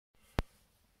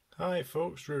Hi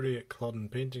folks, Rory at Clodden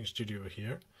Painting Studio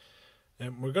here.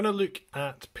 We're going to look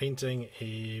at painting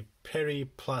a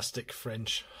Plastic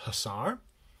French Hussar,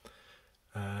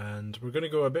 and we're going to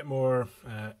go a bit more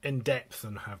in depth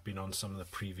than have been on some of the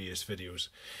previous videos.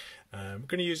 We're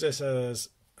going to use this as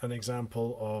an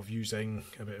example of using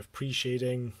a bit of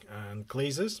pre-shading and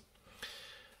glazes,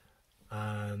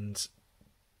 and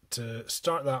to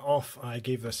start that off I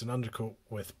gave this an undercoat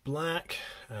with black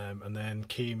and then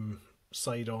came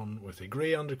side on with a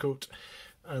grey undercoat,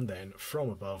 and then from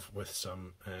above with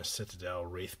some Citadel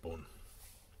Wraithbone.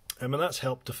 And that's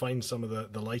helped define some of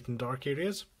the light and dark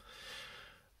areas.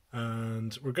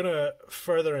 And we're going to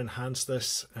further enhance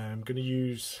this. I'm going to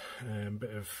use a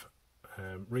bit of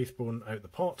Wraithbone out the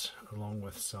pot along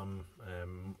with some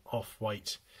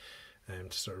off-white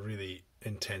to sort of really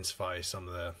intensify some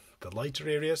of the lighter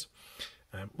areas.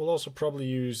 We'll also probably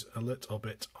use a little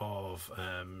bit of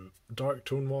dark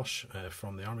tone wash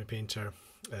from the Army Painter,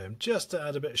 just to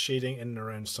add a bit of shading in and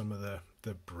around some of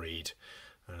the braid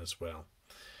as well.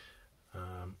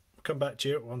 I'll come back to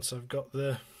you once I've got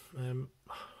the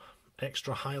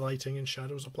extra highlighting and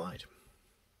shadows applied.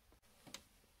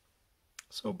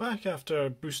 So back after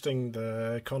boosting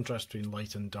the contrast between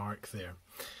light and dark there,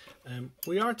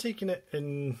 we are taking it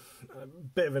in a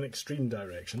bit of an extreme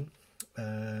direction.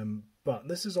 But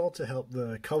this is all to help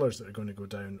the colours that are going to go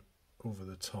down over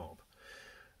the top.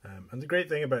 And the great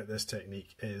thing about this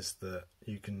technique is that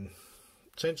you can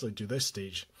essentially do this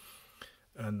stage,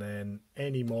 and then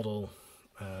any model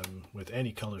with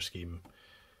any colour scheme,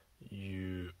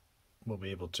 you will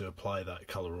be able to apply that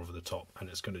colour over the top, and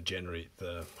it's going to generate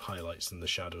the highlights and the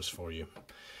shadows for you.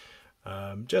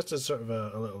 Just as sort of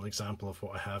a little example of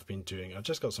what I have been doing, I've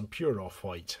just got some pure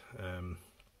off-white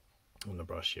on the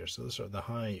brush here, so sort of the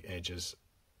high edges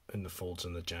in the folds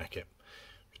in the jacket,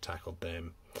 we've tackled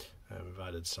them. We've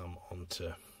added some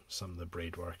onto some of the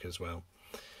braid work as well.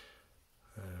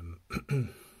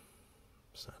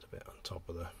 Just add a bit on top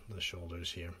of the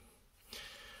shoulders here.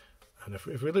 And if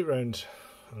we look around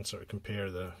and sort of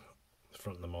compare the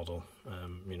front of the model,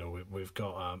 you know, we've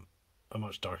got a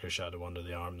much darker shadow under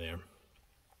the arm there,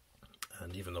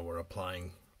 and even though we're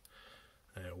applying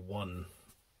one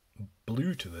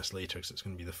blue to this later, because it's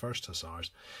going to be the first Hussars,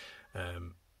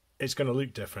 it's going to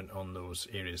look different on those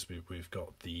areas. We've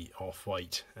got the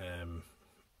off-white and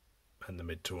the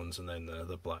mid-tones, and then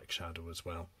the black shadow as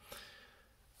well.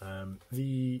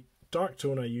 The dark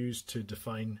tone I used to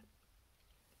define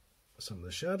some of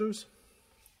the shadows,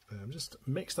 just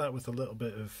mix that with a little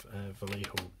bit of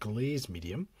Vallejo Glaze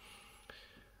Medium,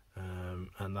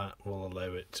 and that will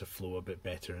allow it to flow a bit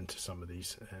better into some of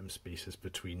these spaces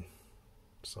between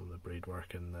some of the braid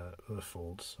work and the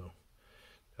folds. So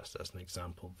just as an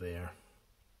example there,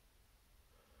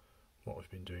 what we've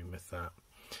been doing with that.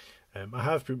 I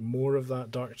have put more of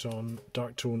that dark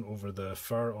tone over the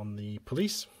fur on the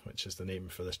pelisse, which is the name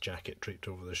for this jacket, draped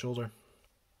over the shoulder,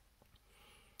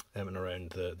 and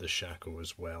around the shako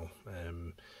as well.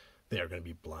 They are going to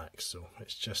be black, so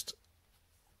it's just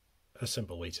a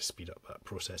simple way to speed up that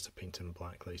process of painting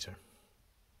black later.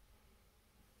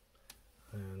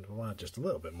 And we'll add just a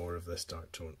little bit more of this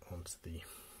dark tone onto the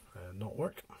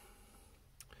knotwork.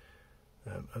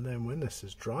 And then when this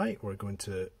is dry, we're going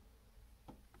to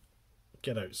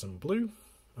get out some blue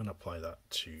and apply that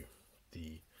to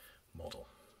the model.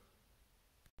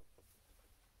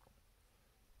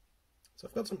 So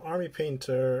I've got some Army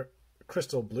Painter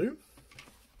Crystal Blue,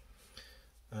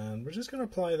 and we're just going to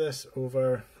apply this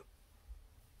over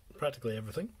practically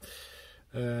everything.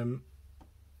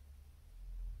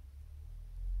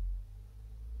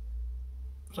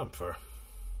 Some for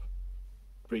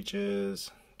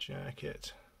breeches,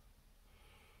 jacket,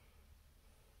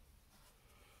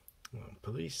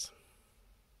 pelisse.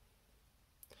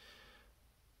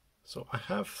 So I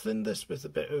have thinned this with a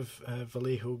bit of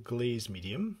Vallejo Glaze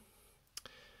Medium,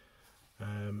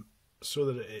 so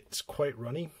that it's quite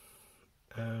runny.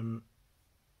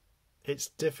 It's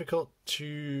difficult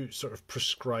to sort of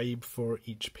prescribe for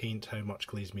each paint how much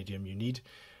glaze medium you need.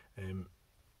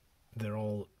 They're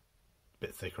all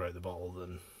bit thicker out the bottle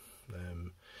than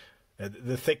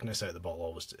the thickness out the bottle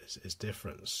always is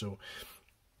different, so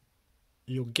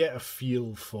you'll get a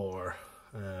feel for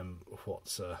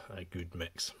what's a good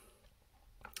mix.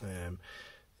 It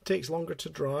takes longer to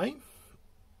dry,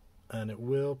 and it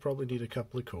will probably need a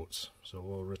couple of coats, so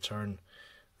we'll return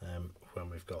when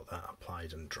we've got that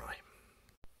applied and dry.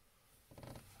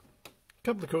 A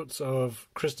couple of coats of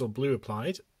Crystal Blue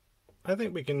applied. I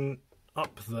think we can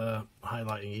up the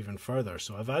highlighting even further,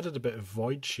 so I've added a bit of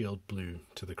Voidshield blue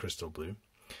to the Crystal Blue.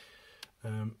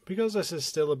 Because this is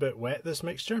still a bit wet, this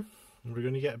mixture, And we're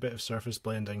going to get a bit of surface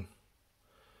blending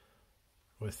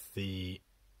with the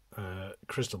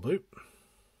crystal blue.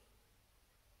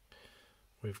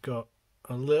 We've got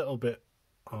a little bit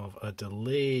of a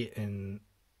delay in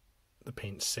the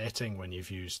paint setting when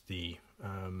you've used the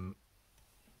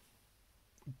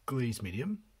glaze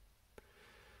medium,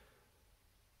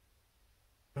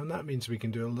 and that means we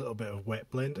can do a little bit of wet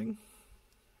blending.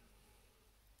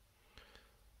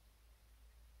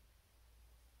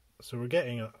 So we're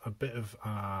getting a bit of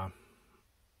a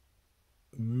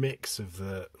mix of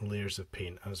the layers of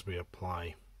paint as we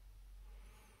apply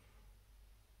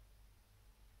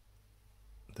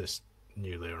this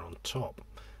new layer on top.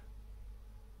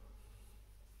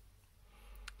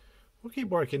 We'll keep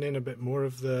working in a bit more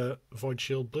of the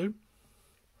Voidshield blue.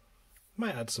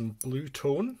 Might add some blue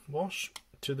tone wash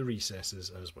to the recesses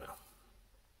as well.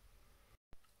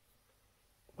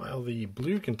 While the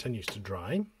blue continues to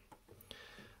dry,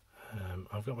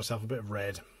 I've got myself a bit of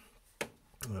red.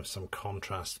 I have some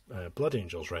contrast Blood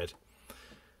Angels red.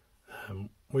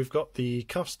 We've got the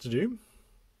cuffs to do.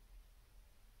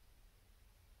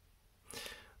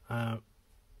 And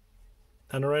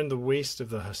around the waist of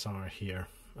the Hussar here,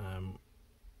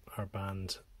 our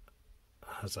band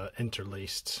has an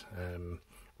interlaced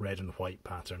red and white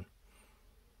pattern.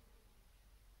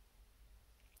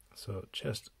 So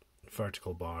just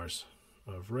vertical bars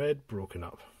of red broken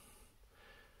up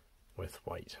with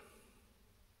white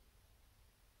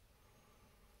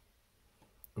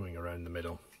going around the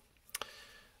middle.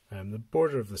 The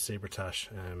border of the sabretash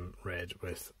red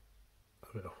with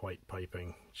a bit of white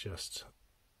piping just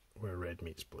where red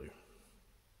meets blue.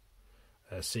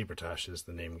 Sabretash is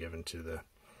the name given to the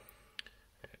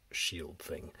shield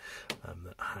thing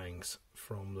that hangs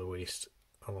from the waist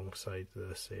alongside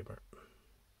the sabre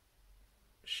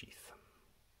sheath.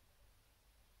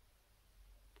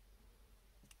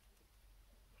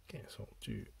 Okay, so I'll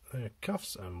do the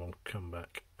cuffs and we'll come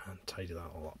back and tidy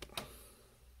that all up.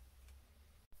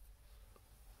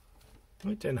 I'd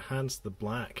like to enhance the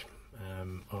black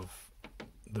of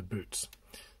the boots.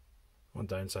 One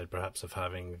downside perhaps of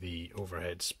having the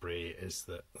overhead spray is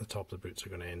that the top of the boots are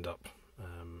going to end up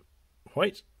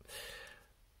white,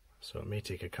 so it may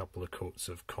take a couple of coats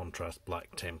of contrast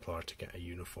black Templar to get a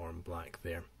uniform black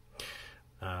there,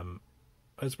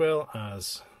 as well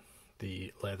as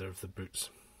the leather of the boots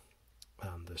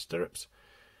and the stirrups.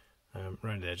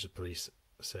 Round the edge of the pelisse,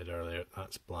 said earlier,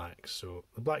 that's black, so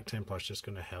the black Templar is just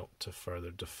going to help to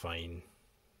further define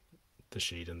the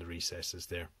shade and the recesses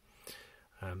there.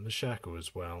 The shako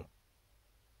as well,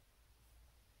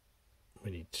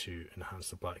 we need to enhance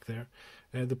the black there.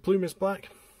 The plume is black,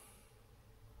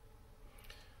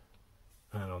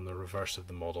 and on the reverse of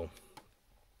the model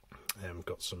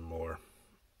got some more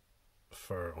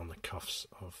fur on the cuffs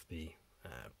of the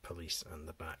pelisse and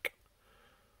the back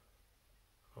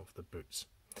of the boots.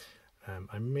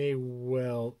 I may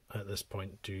well at this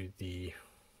point do the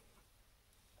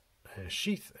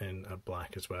sheath in a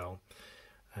black as well,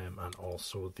 and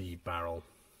also the barrel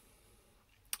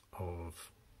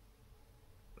of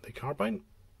the carbine,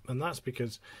 and that's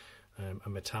because a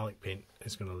metallic paint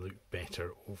is going to look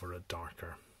better over a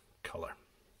darker colour.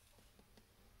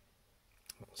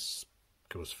 This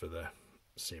goes for the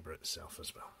sabre itself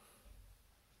as well.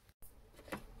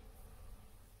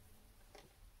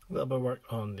 A little bit of work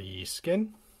on the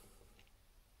skin.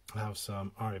 I have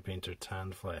some Army Painter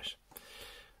tanned flesh.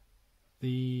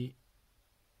 The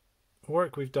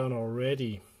work we've done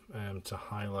already to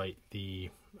highlight the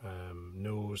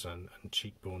nose and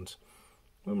cheekbones,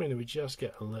 I mean, we just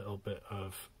get a little bit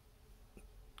of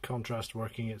contrast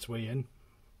working its way in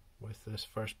with this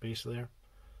first base layer.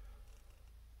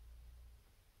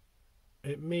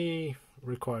 It may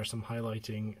require some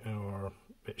highlighting or a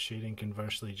bit shading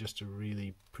conversely just to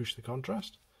really push the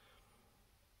contrast.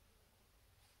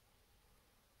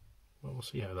 Well, we'll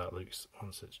see how that looks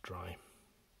once it's dry.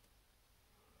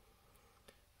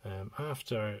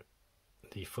 After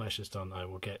the flesh is done, I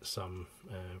will get some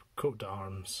coat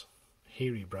d'arms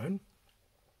hairy brown,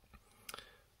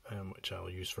 which I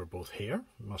will use for both hair,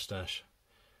 moustache,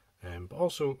 but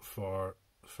also for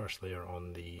the first layer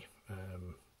on the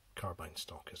carbine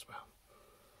stock as well.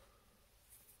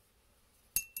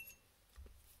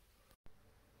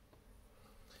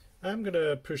 I'm going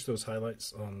to push those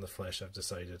highlights on the flesh, I've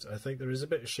decided. I think there is a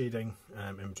bit of shading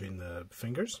in between the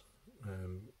fingers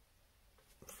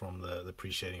from the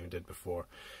pre-shading we did before.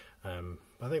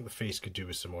 I think the face could do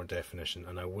with some more definition,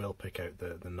 and I will pick out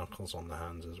the knuckles on the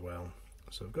hands as well.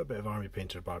 So I've got a bit of Army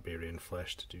Painter Barbarian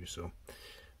flesh to do so.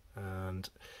 And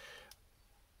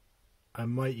I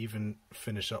might even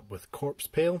finish up with Corpse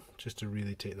Pale, just to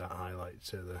really take that highlight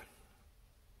to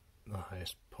the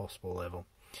highest possible level.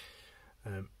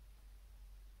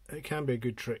 It can be a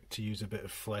good trick to use a bit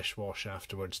of flesh wash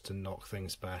afterwards to knock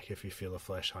things back if you feel a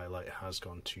flesh highlight has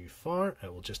gone too far.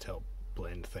 It will just help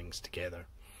blend things together.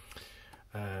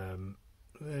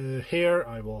 The hair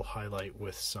I will highlight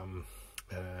with some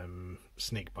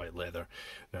snakebite leather.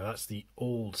 Now that's the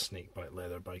old snakebite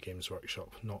leather by Games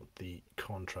Workshop, not the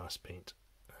contrast paint.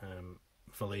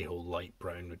 Vallejo light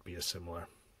brown would be a similar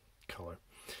colour.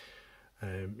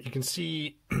 You can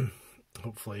see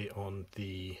hopefully on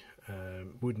the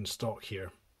wooden stock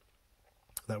here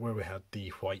that where we had the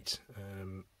white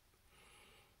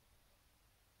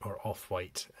or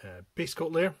off-white base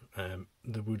coat layer,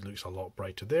 the wood looks a lot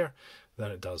brighter there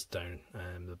than it does down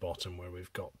the bottom where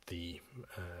we've got the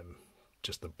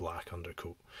just the black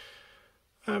undercoat,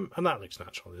 and that looks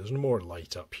natural. There's more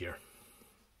light up here.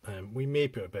 We may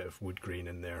put a bit of wood grain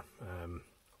in there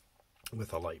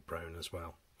with a light brown as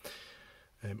well.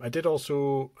 I did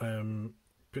also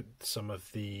put some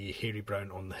of the hairy brown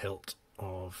on the hilt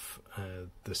of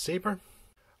the sabre.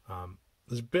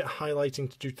 There's a bit of highlighting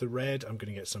to do to the red. I'm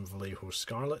going to get some Vallejo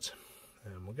Scarlet.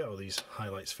 We'll get all these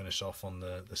highlights finished off on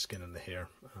the skin and the hair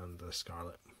and the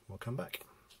scarlet. We'll come back.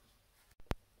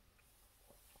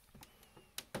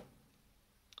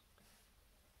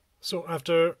 So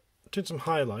after doing some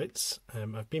highlights,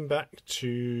 I've been back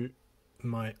to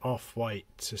my off-white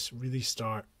to really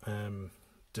start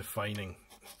defining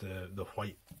the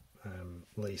white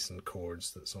lace and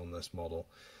cords that's on this model.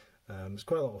 There's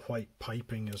quite a lot of white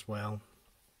piping as well.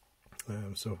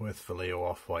 So with Vallejo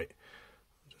off-white,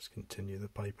 I'll just continue the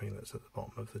piping that's at the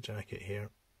bottom of the jacket here.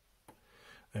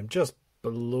 Just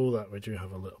below that we do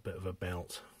have a little bit of a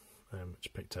belt,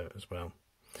 which picked out as well.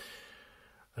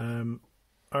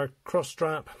 Our cross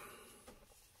strap,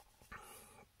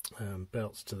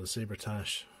 belts to the sabre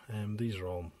tash, these are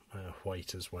all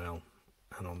white as well,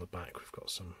 and on the back we've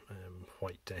got some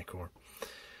white decor.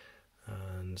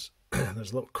 And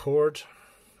there's a little cord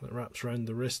that wraps around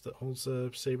the wrist that holds the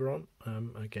sabre on,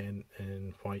 again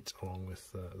in white along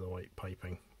with the white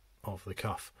piping of the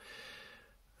cuff.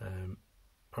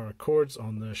 Our cords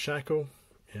on the shackle,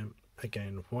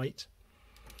 again white.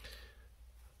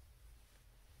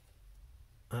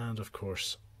 And of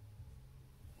course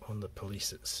on the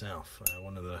pelisse itself,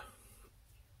 one of the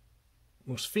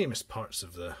most famous parts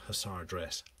of the Hussar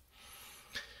dress.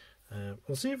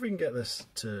 We'll see if we can get this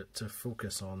to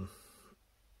focus on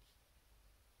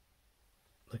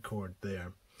the cord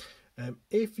there.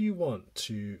 If you want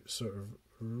to sort of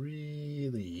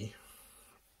really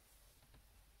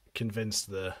convince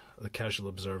the casual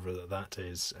observer that that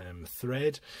is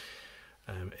thread,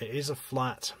 it is a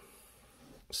flat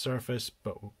surface,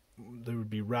 but there would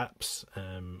be wraps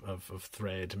of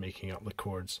thread making up the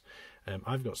cords.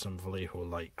 I've got some Vallejo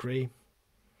light grey,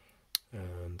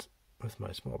 and with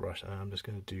my small brush I'm just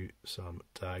going to do some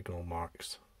diagonal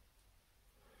marks,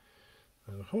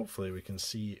 and hopefully we can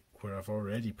see where I've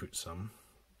already put some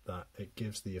that it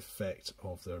gives the effect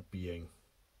of there being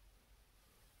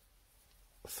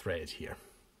thread here.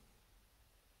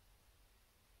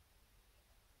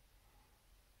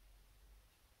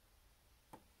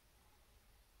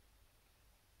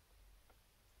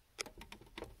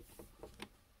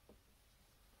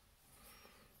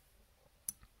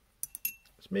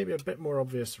 Maybe a bit more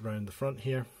obvious around the front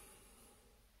here,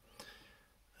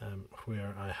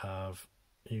 where I have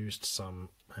used some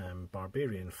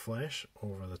Barbarian flesh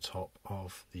over the top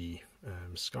of the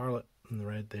scarlet and the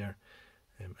red there.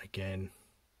 Again,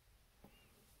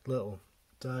 little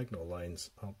diagonal lines.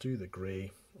 I'll do the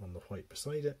grey on the white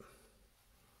beside it.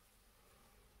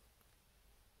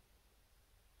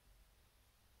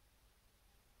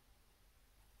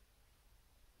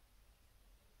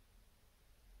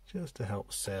 Just to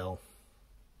help sell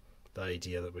the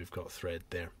idea that we've got thread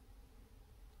there.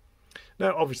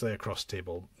 Now obviously across the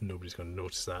table nobody's going to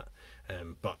notice that,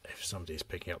 but if somebody's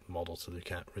picking up the model to look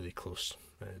at really close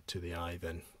to the eye,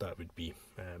 then that would be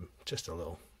just a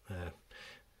little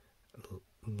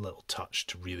touch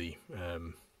to really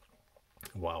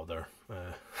wow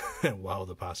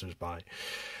the passers-by.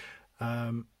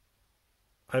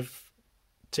 I've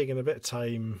taken a bit of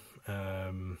time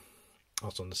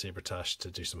also on the sabre tash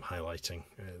to do some highlighting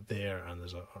there, and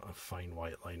there's a fine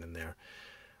white line in there.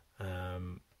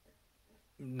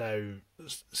 Now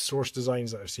source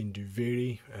designs that I've seen do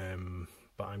vary,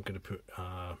 but I'm going to put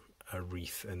a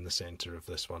wreath in the centre of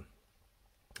this one,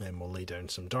 and we'll lay down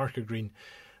some darker green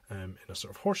in a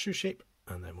sort of horseshoe shape,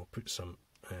 and then we'll put some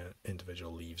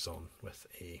individual leaves on with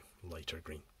a lighter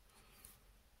green.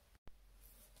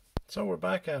 So we're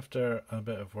back after a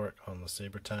bit of work on the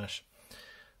sabre tash.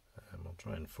 I'll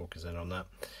try and focus in on that.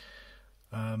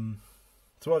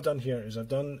 So what I've done here is I've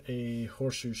done a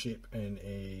horseshoe shape in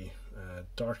a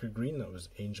darker green. That was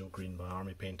Angel Green by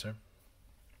Army Painter.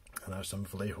 And I have some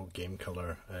Vallejo Game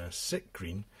Colour Sick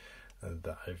Green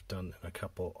that I've done in a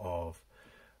couple of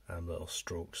little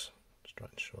strokes. Just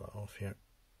trying to show that off here.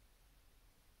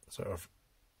 Sort of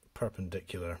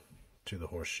perpendicular to the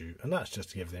horseshoe, and that's just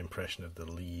to give the impression of the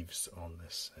leaves on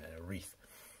this wreath.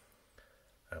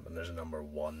 And there's a number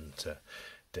 1 to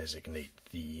designate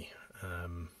the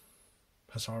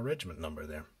Hussar regiment number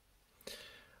there.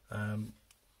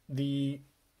 The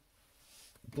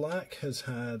black has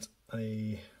had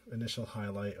a initial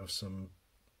highlight of some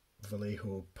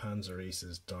Vallejo Panzer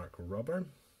Aces dark rubber.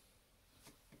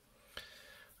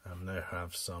 Now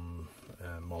have some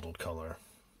modelled colour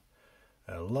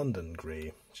London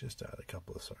grey, just to add a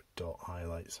couple of sort of dot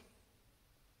highlights.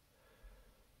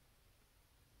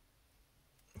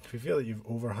 If you feel that you've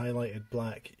over highlighted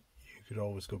black, you could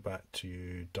always go back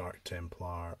to dark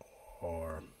Templar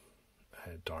or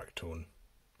dark tone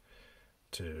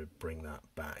to bring that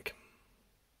back.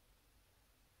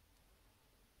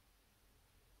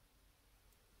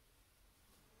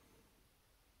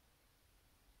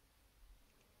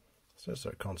 So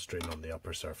start concentrating on the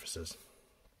upper surfaces.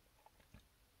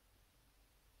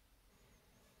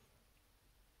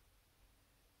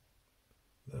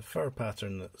 The fur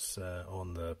pattern that's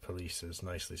on the pelisse is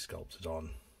nicely sculpted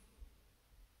on.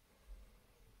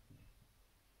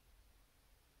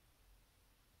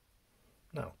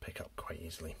 That'll pick up quite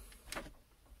easily.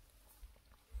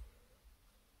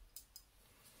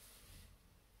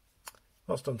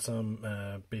 I've done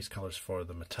some base colours for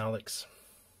the metallics.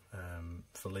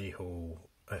 Vallejo,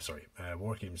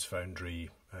 Wargames Foundry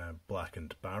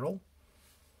Blackened Barrel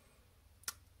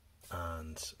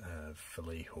and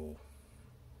Vallejo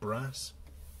Brass.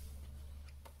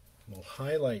 We'll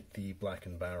highlight the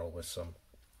blackened barrel with some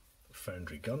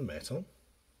Foundry gunmetal.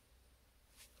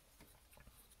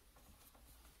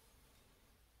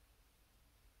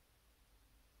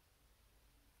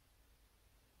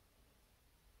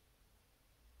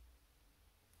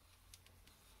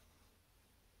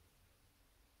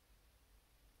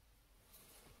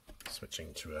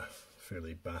 Switching to a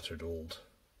fairly battered old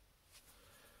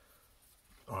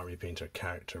Army Painter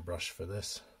character brush for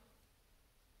this.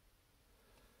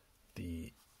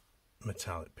 The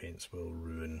metallic paints will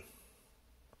ruin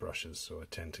brushes, so I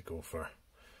tend to go for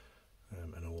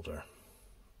an older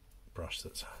brush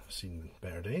that's seen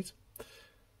better days.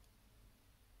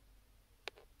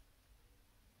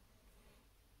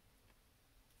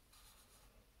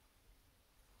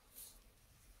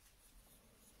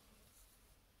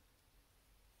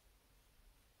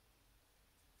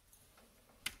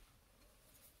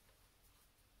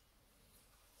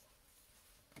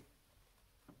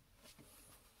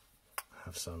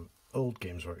 Have some old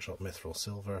Games Workshop Mithril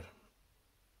Silver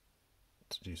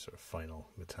to do sort of final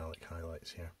metallic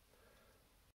highlights here.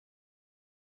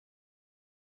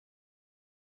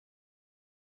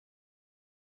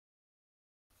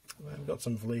 I've got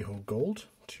some Vallejo Gold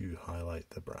to highlight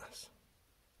the brass.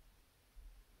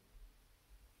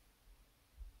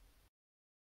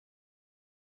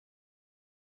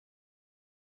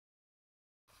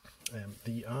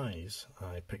 The eyes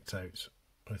I picked out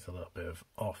with a little bit of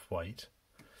off-white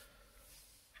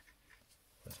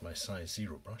with my size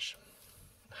 0 brush.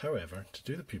 However, to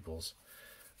do the pupils,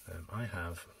 I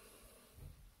have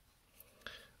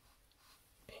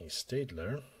a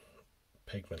Staedtler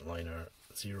pigment liner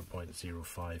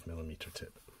 0.05mm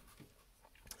tip,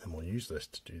 and we'll use this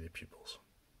to do the pupils.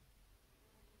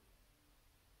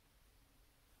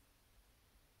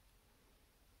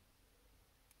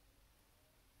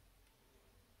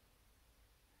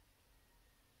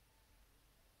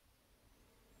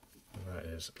 That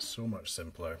is so much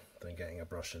simpler than getting a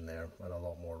brush in there, and a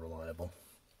lot more reliable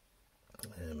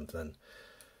than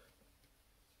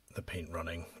the paint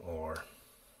running or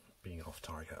being off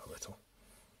target a little.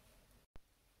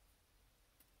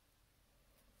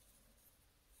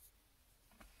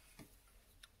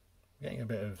 Getting a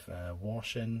bit of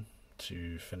wash in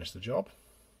to finish the job.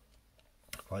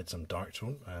 Applied some dark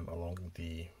tone along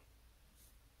the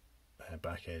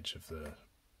back edge of the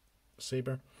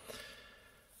sabre.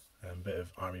 A bit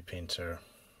of Army Painter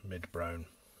mid-brown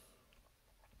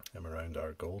around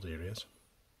our gold areas.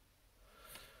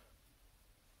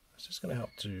 It's just going to help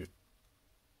to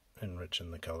enrich in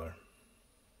the colour.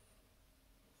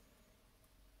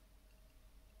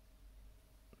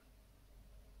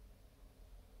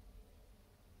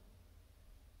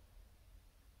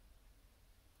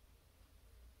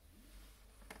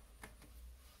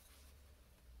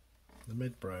 The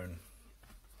mid-brown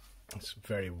is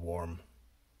very warm.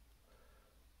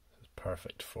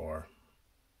 perfect for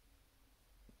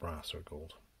brass or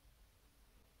gold.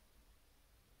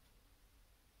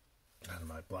 And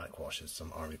my black wash is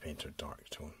some Army Painter dark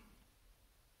tone.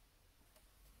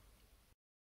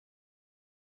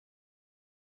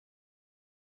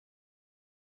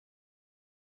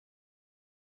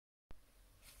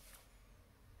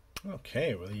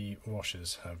 Okay, well, the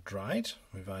washes have dried.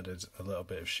 We've added a little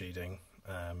bit of shading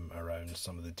around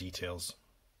some of the details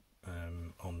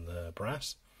on the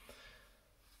brass.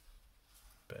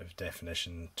 Bit of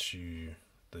definition to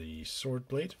the sword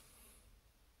blade.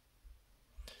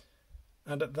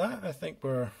 And at that, I think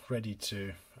we're ready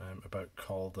to about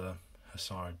call the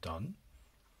Hussar done.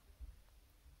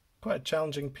 Quite a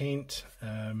challenging paint.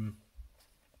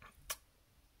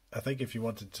 I think if you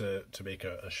wanted to make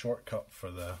a shortcut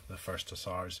for the first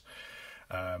Hussars,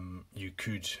 you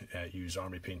could use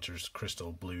Army Painter's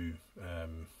crystal blue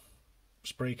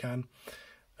spray can,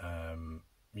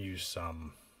 use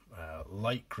some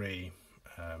light grey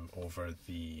over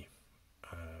the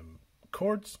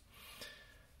cords,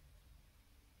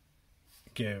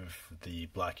 give the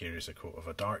black areas a coat of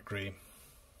a dark grey,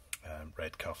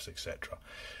 red cuffs, etc.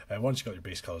 Once you've got your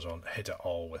base colours on, hit it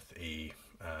all with a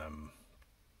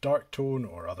dark tone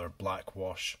or other black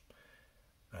wash,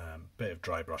 bit of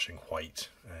dry brushing white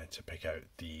to pick out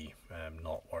the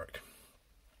knotwork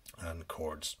and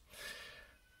cords.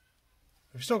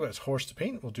 If you've still got his horse to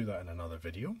paint, we'll do that in another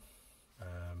video,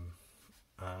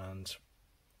 and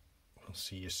we'll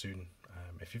see you soon.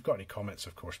 If you've got any comments,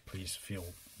 of course, please feel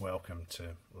welcome to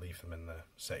leave them in the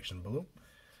section below,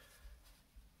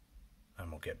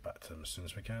 and we'll get back to them as soon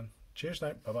as we can. Cheers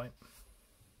now, bye bye.